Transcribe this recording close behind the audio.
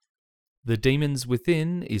The Demons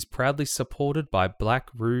Within is proudly supported by Black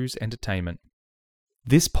Roos Entertainment.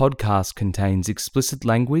 This podcast contains explicit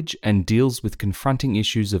language and deals with confronting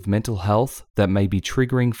issues of mental health that may be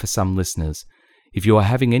triggering for some listeners. If you are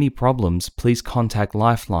having any problems, please contact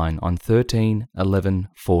Lifeline on 13 11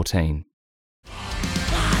 14.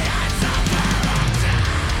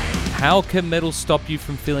 How can metal stop you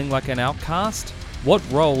from feeling like an outcast? What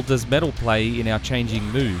role does metal play in our changing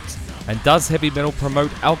moods? And does heavy metal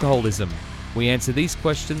promote alcoholism? We answer these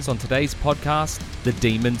questions on today's podcast, The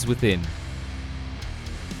Demons Within.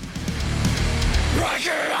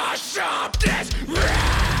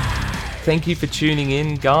 Thank you for tuning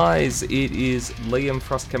in, guys. It is Liam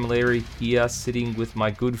Frost-Camilleri here, sitting with my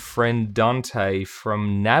good friend Dante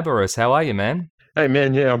from Nabarus. How are you, man? Hey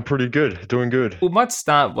man, yeah, I'm pretty good, doing good. We might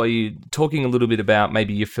start by you talking a little bit about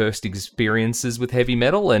maybe your first experiences with heavy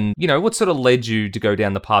metal and, what sort of led you to go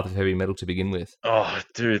down the path of heavy metal to begin with? Oh,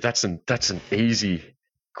 dude, that's an easy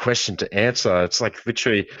question to answer. It's like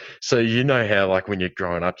literally, so you know how like when you're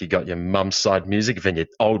growing up, you got your mum's side music, then your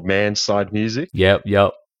old man's side music? Yep.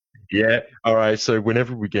 Yeah, all right, so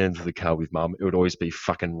whenever we get into the car with mum, it would always be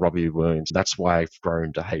fucking Robbie Williams. That's why I've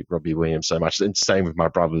grown to hate Robbie Williams so much. And same with my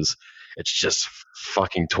brothers. It's just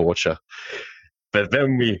fucking torture. But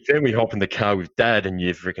then we hop in the car with dad and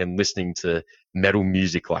you're freaking listening to metal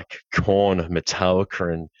music like Korn,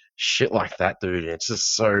 Metallica and shit like that, dude. It's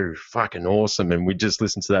just so fucking awesome. And we just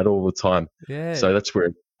listen to that all the time. Yeah. So that's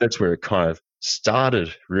where it kind of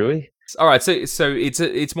started, really. All right, so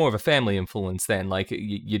it's more of a family influence then. Like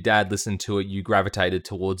your dad listened to it, you gravitated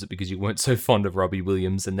towards it because you weren't so fond of Robbie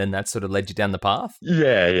Williams, and then that sort of led you down the path.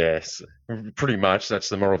 Yeah, yes, pretty much. That's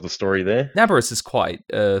the moral of the story there. Nabarus is quite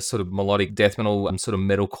a sort of melodic death metal, sort of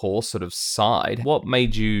metalcore sort of side. What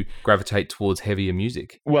made you gravitate towards heavier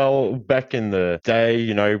music? Well, back in the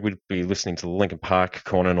day, we'd be listening to Linkin Park,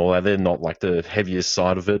 Korn, and all that. They're not like the heaviest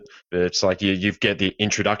side of it, but it's like you get the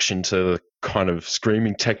introduction to kind of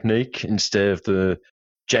screaming technique instead of the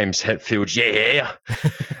James Hetfield, yeah.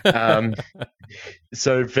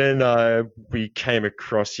 So then we came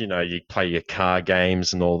across, you play your car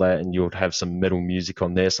games and all that, and you'll have some metal music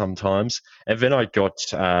on there sometimes. And then I got,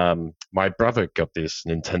 my brother got this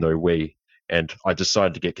Nintendo Wii, and I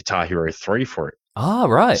decided to get Guitar Hero 3 for it. Ah,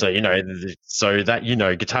 right. So,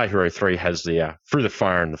 Guitar Hero 3 has the Through the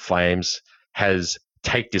Fire and the Flames, has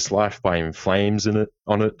Take This Life by In Flames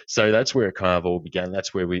on it. So that's where it kind of all began.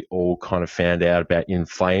 That's where we all kind of found out about In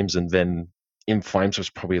Flames, and then In Flames was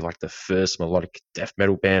probably like the first melodic death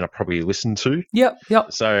metal band I probably listened to. Yep.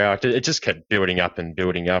 So it just kept building up, and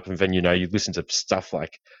then you listen to stuff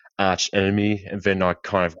like Arch Enemy, and then I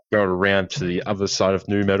kind of got around to the other side of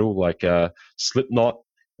nu metal, like Slipknot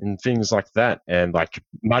and things like that, and like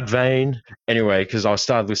Mudvayne. Anyway, because I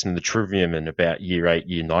started listening to Trivium in about year 8,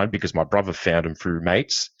 year 9, because my brother found them through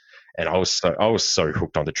mates, and I was so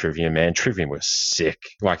hooked on the Trivium, man. Trivium was sick.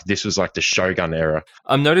 Like this was like the Shogun era.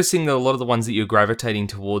 I'm noticing that a lot of the ones that you're gravitating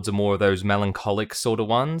towards are more of those melancholic sort of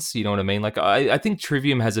ones. You know what I mean? Like I think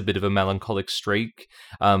Trivium has a bit of a melancholic streak.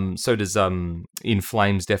 So does In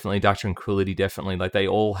Flames definitely, Dark Tranquillity definitely. Like they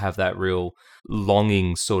all have that real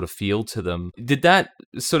longing sort of feel to them. Did that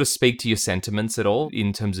sort of speak to your sentiments at all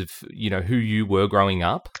in terms of who you were growing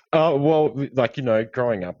up? Well, like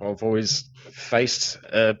growing up, I've always faced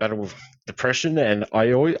a battle with depression, and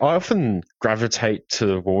I often gravitate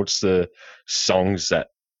towards the songs that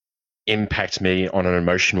impact me on an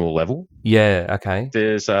emotional level. Yeah, okay.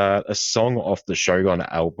 There's a song off the Shogun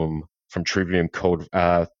album from Trivium called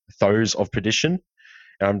Throes of Perdition.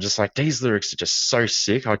 And I'm just like, these lyrics are just so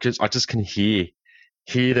sick. I just can hear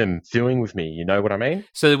them feeling with me. You know what I mean?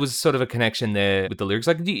 So there was sort of a connection there with the lyrics.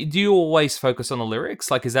 Like, do you always focus on the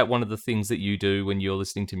lyrics? Like, is that one of the things that you do when you're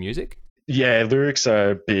listening to music? Yeah, lyrics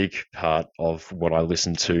are a big part of what I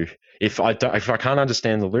listen to. If I can't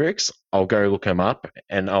understand the lyrics, I'll go look them up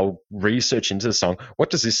and I'll research into the song. What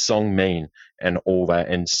does this song mean and all that,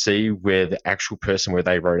 and see where the actual person, where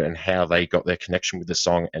they wrote it and how they got their connection with the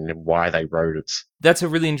song and why they wrote it. That's a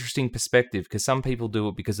really interesting perspective, because some people do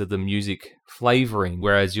it because of the music flavoring,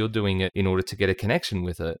 whereas you're doing it in order to get a connection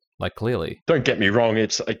with it, like clearly. Don't get me wrong.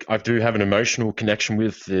 It's like I do have an emotional connection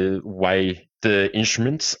with the way the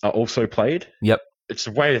instruments are also played. Yep. It's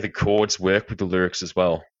the way the chords work with the lyrics as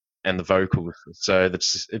well, and the vocals. So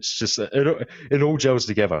it all gels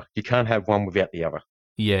together. You can't have one without the other.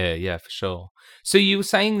 Yeah, for sure. So you were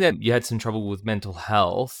saying that you had some trouble with mental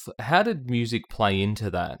health. How did music play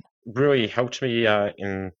into that? Really helped me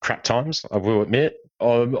in crap times, I will admit.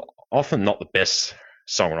 I'm often not the best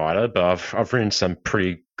songwriter, but I've written some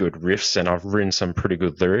pretty good riffs and I've written some pretty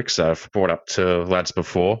good lyrics I've brought up to lads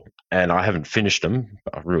before. and I haven't finished them.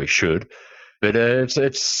 But I really should. But it's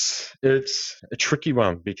a tricky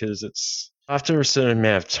one because it's after a certain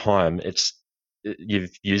amount of time,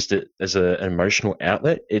 you've used it as an emotional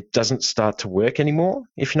outlet. It doesn't start to work anymore,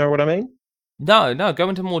 if you know what I mean. No, no, go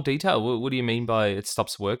into more detail. What do you mean by it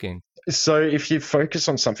stops working? So if you focus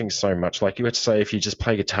on something so much, like you would say, if you just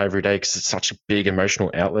play guitar every day because it's such a big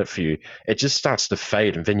emotional outlet for you, it just starts to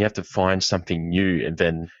fade, and then you have to find something new. And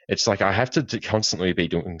then it's like I have to constantly be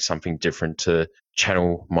doing something different to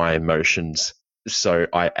channel my emotions so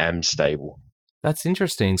I am stable. That's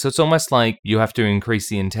interesting. So it's almost like you have to increase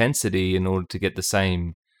the intensity in order to get the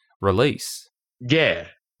same release. Yeah,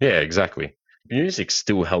 yeah, exactly. Music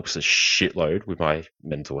still helps a shitload with my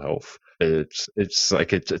mental health. It's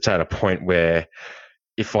like it's at a point where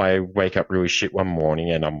if I wake up really shit one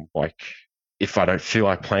morning and I'm like, if I don't feel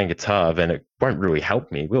like playing guitar, then it won't really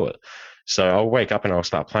help me, will it? So I'll wake up and I'll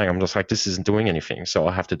start playing. I'm just like, this isn't doing anything. So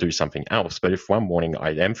I'll have to do something else. But if one morning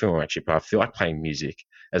I am feeling like shit, but I feel like playing music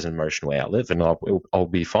as an emotional outlet, then I'll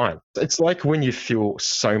be fine. It's like when you feel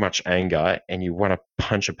so much anger and you want to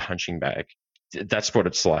punch a punching bag. That's what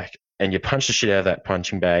it's like. And you punch the shit out of that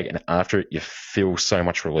punching bag, and after it, you feel so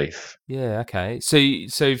much relief. Yeah, okay.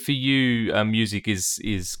 So for you, music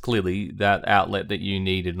is clearly that outlet that you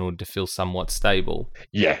need in order to feel somewhat stable.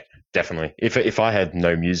 Yeah, definitely. If I had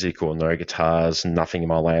no music or no guitars, nothing in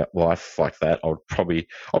my life like that, I'll probably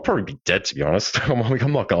be dead, to be honest.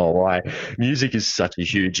 I'm not gonna lie. Music is such a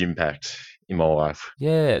huge impact in my life.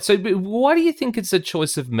 Yeah. So but why do you think it's a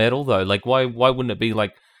choice of metal though? Like why wouldn't it be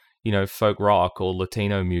like, folk rock or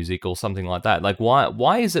Latino music or something like that? Like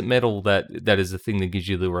why is it metal that is the thing that gives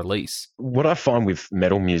you the release? What I find with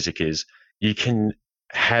metal music is you can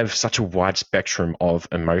have such a wide spectrum of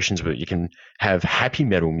emotions with it. You can have happy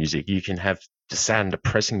metal music, you can have sad and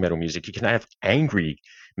depressing metal music, you can have angry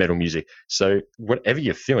metal music. So whatever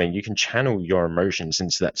you're feeling, you can channel your emotions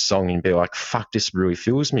into that song and be like, fuck, this really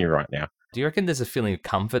feels me right now. Do you reckon there's a feeling of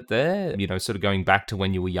comfort there? Sort of going back to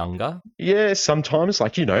when you were younger? Yeah, sometimes,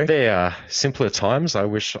 like, there are simpler times I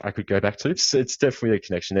wish I could go back to. It's definitely a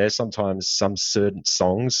connection there. Sometimes some certain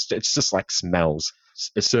songs, it's just like smells.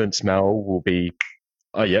 A certain smell will be,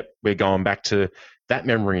 oh, yep, we're going back to that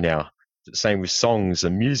memory now. Same with songs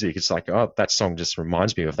and music. It's like, oh, that song just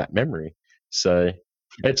reminds me of that memory. So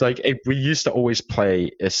it's like we used to always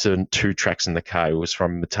play a certain two tracks in the car. It was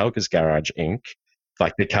from Metallica's Garage Inc.,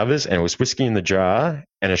 like the covers, and it was Whiskey in the Jar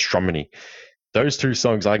and Astronomy. Those two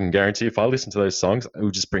songs, I can guarantee if I listen to those songs, it will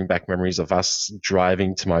just bring back memories of us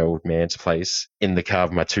driving to my old man's place in the car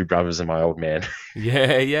with my two brothers and my old man.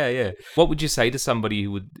 Yeah, yeah, yeah. What would you say to somebody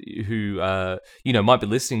who might be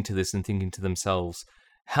listening to this and thinking to themselves,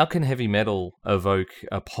 how can heavy metal evoke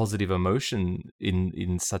a positive emotion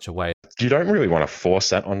in such a way? You don't really want to force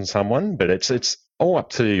that on someone, but it's all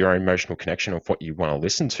up to your emotional connection of what you want to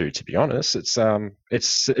listen to be honest.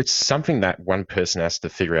 It's something that one person has to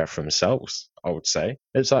figure out for themselves, I would say.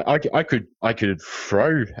 It's like I could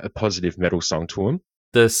throw a positive metal song to them.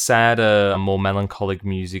 The sadder, more melancholic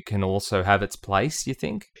music can also have its place, you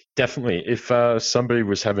think? Definitely. If somebody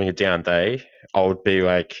was having a down day, I would be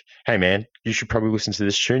like, hey man, you should probably listen to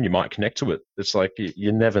this tune. You might connect to it. It's like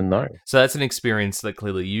you never know. So that's an experience that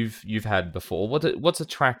clearly you've had before. What's a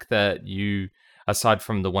track that you, aside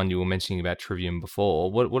from the one you were mentioning about Trivium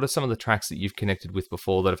before, what are some of the tracks that you've connected with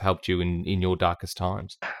before that have helped you in your darkest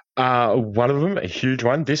times? One of them, a huge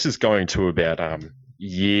one. This is going to about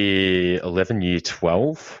year 11, year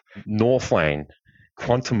 12. Northlane,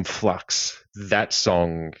 Quantum Flux. That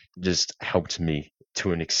song just helped me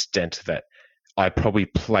to an extent that I've probably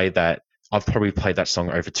played that song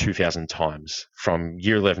over 2,000 times from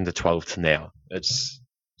year 11 to 12 to now. It's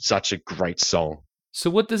such a great song. So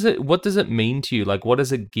what does it mean to you? Like what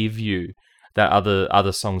does it give you that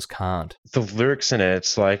other songs can't? The lyrics in it,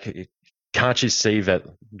 it's like, can't you see that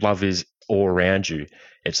love is all around you?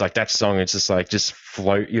 It's like that song, it's just like, just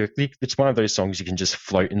float. It's one of those songs you can just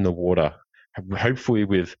float in the water, hopefully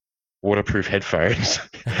with waterproof headphones.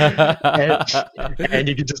 and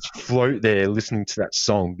you can just float there listening to that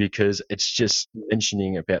song because it's just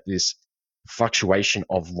mentioning about this fluctuation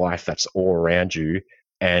of life that's all around you,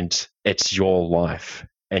 and it's your life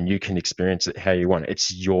and you can experience it how you want.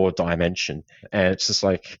 It's your dimension. And it's just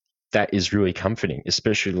like, that is really comforting,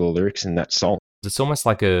 especially the lyrics in that song. It's almost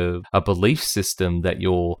like a belief system that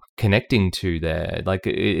you're connecting to there. Like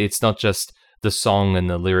it's not just the song and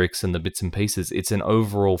the lyrics and the bits and pieces. It's an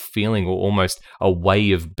overall feeling or almost a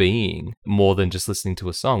way of being more than just listening to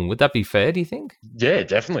a song. Would that be fair, do you think? Yeah,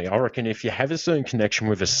 definitely. I reckon if you have a certain connection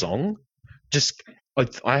with a song, just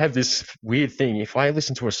I have this weird thing. If I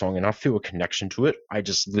listen to a song and I feel a connection to it, I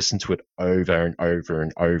just listen to it over and over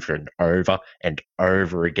and over and over and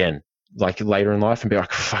over again. Like later in life, and be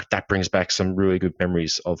like, fuck, that brings back some really good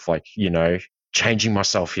memories of like, changing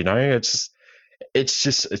myself. It's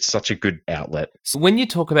such a good outlet. So when you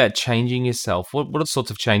talk about changing yourself, what are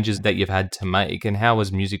sorts of changes that you've had to make, and how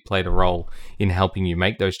has music played a role in helping you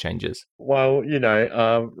make those changes? Well,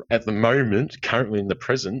 at the moment, currently in the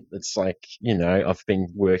present, it's like, I've been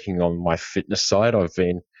working on my fitness side. I've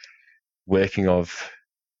been working of,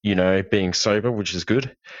 being sober, which is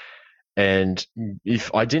good. And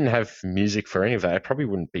if I didn't have music for any of that, it probably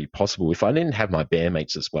wouldn't be possible. If I didn't have my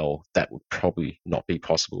bandmates as well, that would probably not be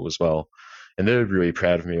possible as well. And they're really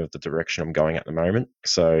proud of me of the direction I'm going at the moment.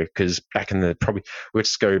 So, because back in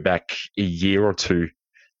let's go back a year or two,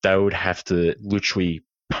 they would have to literally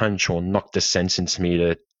punch or knock the sense into me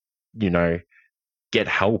to, you know, get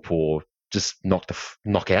help or just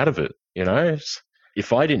knock out of it.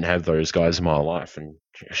 If I didn't have those guys in my life, and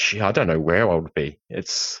I don't know where I would be.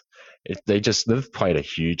 They've played a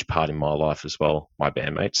huge part in my life as well, my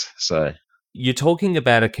bandmates. So You're talking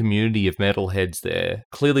about a community of metalheads there.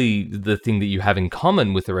 Clearly, the thing that you have in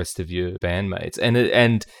common with the rest of your bandmates,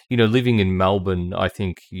 and living in Melbourne, I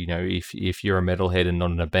think if you're a metalhead and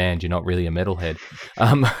not in a band, you're not really a metalhead.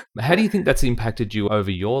 How do you think that's impacted you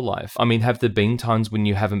over your life? I mean, have there been times when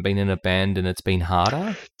you haven't been in a band and it's been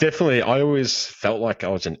harder? definitely, I always felt like I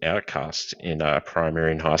was an outcast in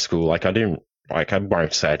primary and high school. Like I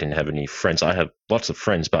won't say I didn't have any friends. I had lots of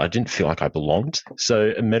friends, but I didn't feel like I belonged.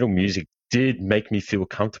 So metal music did make me feel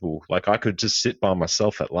comfortable. Like I could just sit by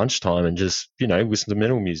myself at lunchtime and just, listen to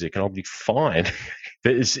metal music and I'll be fine.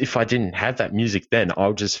 But if I didn't have that music then, I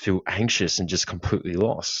would just feel anxious and just completely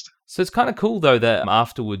lost. So it's kind of cool though that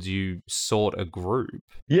afterwards you sought a group.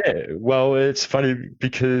 Yeah, well, it's funny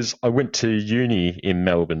because I went to uni in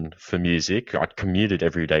Melbourne for music. I commuted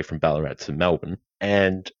every day from Ballarat to Melbourne.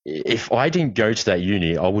 And if I didn't go to that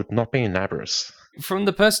uni, I would not be in Nabrus. From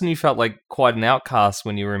the person who felt like quite an outcast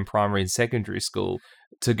when you were in primary and secondary school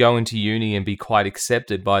to go into uni and be quite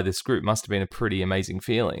accepted by this group must have been a pretty amazing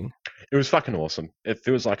feeling. It was fucking awesome. It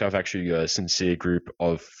feels like I've actually got a sincere group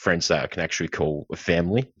of friends that I can actually call a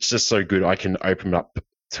family. It's just so good. I can open up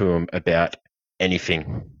to them about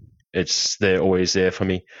anything. They're always there for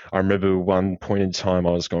me. I remember one point in time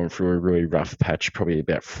I was going through a really rough patch, probably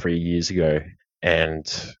about 3 years ago,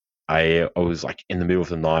 and I was like in the middle of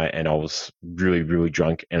the night, and I was really really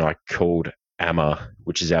drunk, and I called Amma,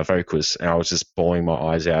 which is our vocalist, and I was just bawling my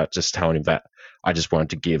eyes out, just telling him that I just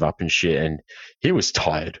wanted to give up and shit. And he was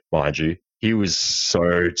tired, mind you. He was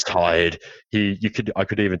so tired. I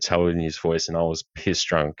could even tell it in his voice, and I was pissed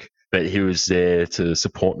drunk. But he was there to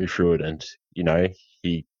support me through it, and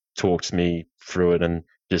he talked me through it, and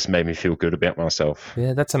just made me feel good about myself.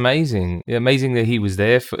 Yeah, that's amazing. Amazing that he was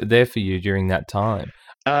there for you during that time.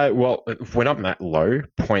 Well, when I'm at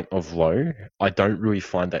point of low, I don't really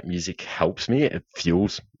find that music helps me. It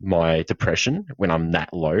fuels my depression. When I'm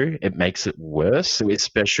that low, it makes it worse. So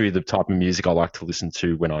especially the type of music I like to listen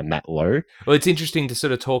to when I'm that low. Well, it's interesting to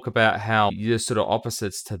sort of talk about how you're sort of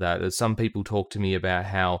opposites to that. As some people talk to me about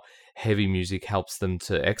how heavy music helps them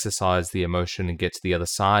to exercise the emotion and get to the other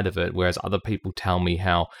side of it, whereas other people tell me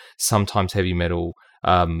how sometimes heavy metal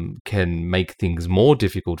can make things more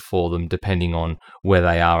difficult for them depending on where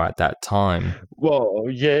they are at that time. Well,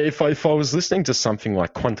 yeah, if I was listening to something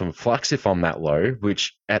like Quantum Flux, if I'm that low,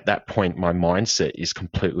 which at that point my mindset is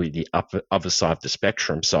completely the other side of the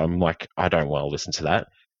spectrum, so I'm like, I don't want to listen to that,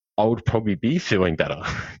 I would probably be feeling better.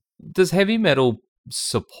 Does heavy metal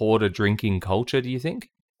support a drinking culture, do you think?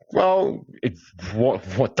 Well,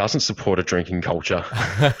 what doesn't support a drinking culture?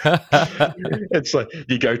 It's like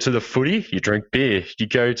you go to the footy, you drink beer. You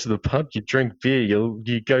go to the pub, you drink beer.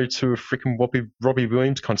 You go to a freaking Robbie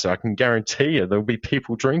Williams concert. I can guarantee you there'll be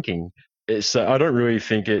people drinking. So I don't really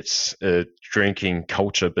think it's a drinking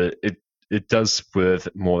culture, but it does swerve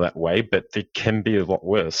more that way. But it can be a lot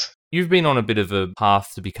worse. You've been on a bit of a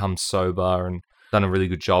path to become sober and done a really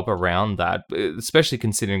good job around that, especially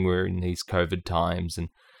considering we're in these COVID times and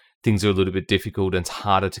things are a little bit difficult and it's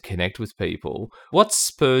harder to connect with people. What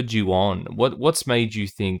spurred you on? What's made you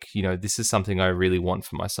think, this is something I really want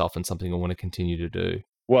for myself and something I want to continue to do?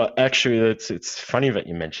 Well, actually, it's funny that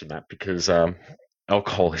you mentioned that because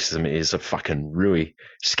alcoholism is a fucking really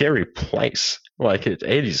scary place. Like it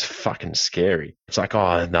is fucking scary. It's like,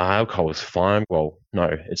 oh no, alcohol is fine. Well, no,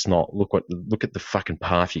 it's not. Look at the fucking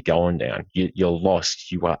path you're going down. You're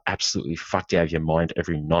lost. You are absolutely fucked out of your mind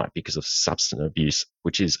every night because of substance abuse,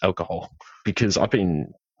 which is alcohol. Because I've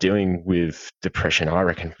been dealing with depression, I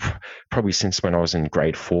reckon, probably since when I was in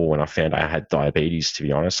grade 4 when I found I had diabetes, to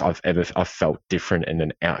be honest. I've felt different and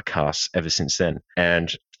an outcast ever since then.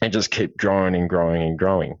 And it just kept growing and growing and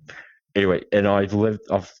growing. Anyway, and I've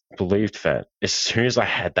believed that as soon as I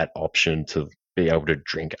had that option to be able to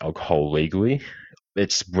drink alcohol legally,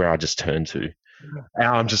 it's where I just turned to. And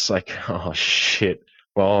I'm just like, oh shit.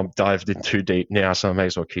 Well, I'm dived in too deep now, so I may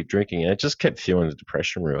as well keep drinking. And it just kept fueling the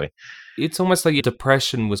depression, really. It's almost like your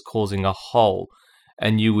depression was causing a hole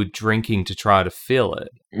and you were drinking to try to fill it.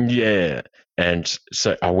 Yeah. And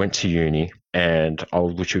so I went to uni, and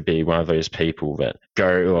I'll literally be one of those people that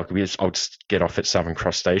go, like, I'll just get off at Southern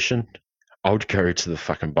Cross Station. I would go to the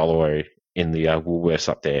fucking Bollow in the Woolworths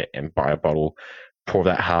up there and buy a bottle, pour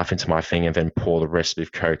that half into my thing, and then pour the rest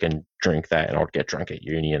with Coke and drink that, and I'd get drunk at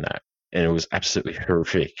uni and that. And it was absolutely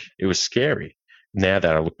horrific. It was scary. Now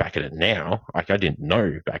that I look back at it now, like, I didn't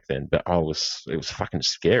know back then, but it was fucking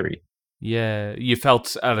scary. Yeah, you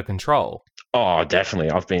felt out of control. Oh,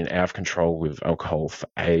 definitely. I've been out of control with alcohol for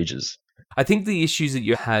ages. I think the issues that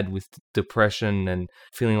you had with depression and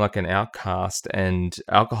feeling like an outcast and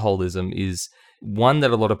alcoholism is one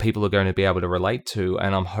that a lot of people are going to be able to relate to.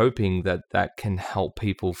 And I'm hoping that that can help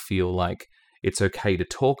people feel like it's okay to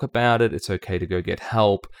talk about it. It's okay to go get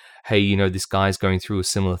help. Hey, you know, this guy's going through a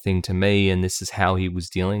similar thing to me, and this is how he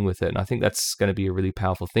was dealing with it. And I think that's going to be a really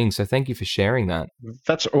powerful thing. So thank you for sharing that.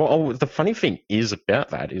 The funny thing is about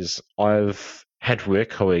that is I've had work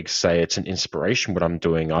colleagues say it's an inspiration what I'm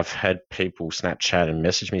doing. I've had people Snapchat and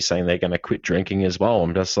message me saying they're going to quit drinking as well.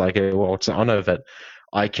 I'm just like, well, it's an honor that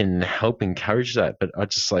I can help encourage that. But I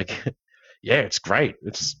just like, yeah, it's great.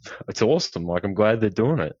 It's awesome. Like, I'm glad they're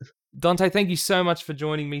doing it. Dante, thank you so much for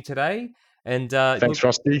joining me today. And thanks,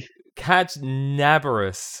 Frosty. Catch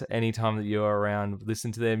Nabarus anytime that you're around.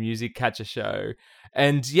 Listen to their music, catch a show.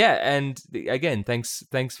 And yeah, and again, thanks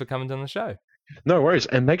for coming on the show. No worries.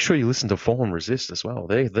 And make sure you listen to Fall and Resist as well.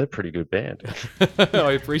 They're a pretty good band.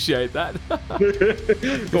 I appreciate that.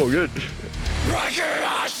 All good.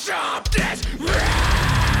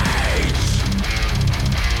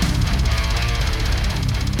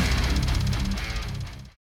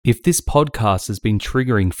 If this podcast has been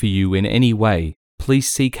triggering for you in any way, please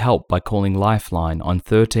seek help by calling Lifeline on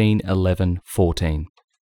 13 11 14.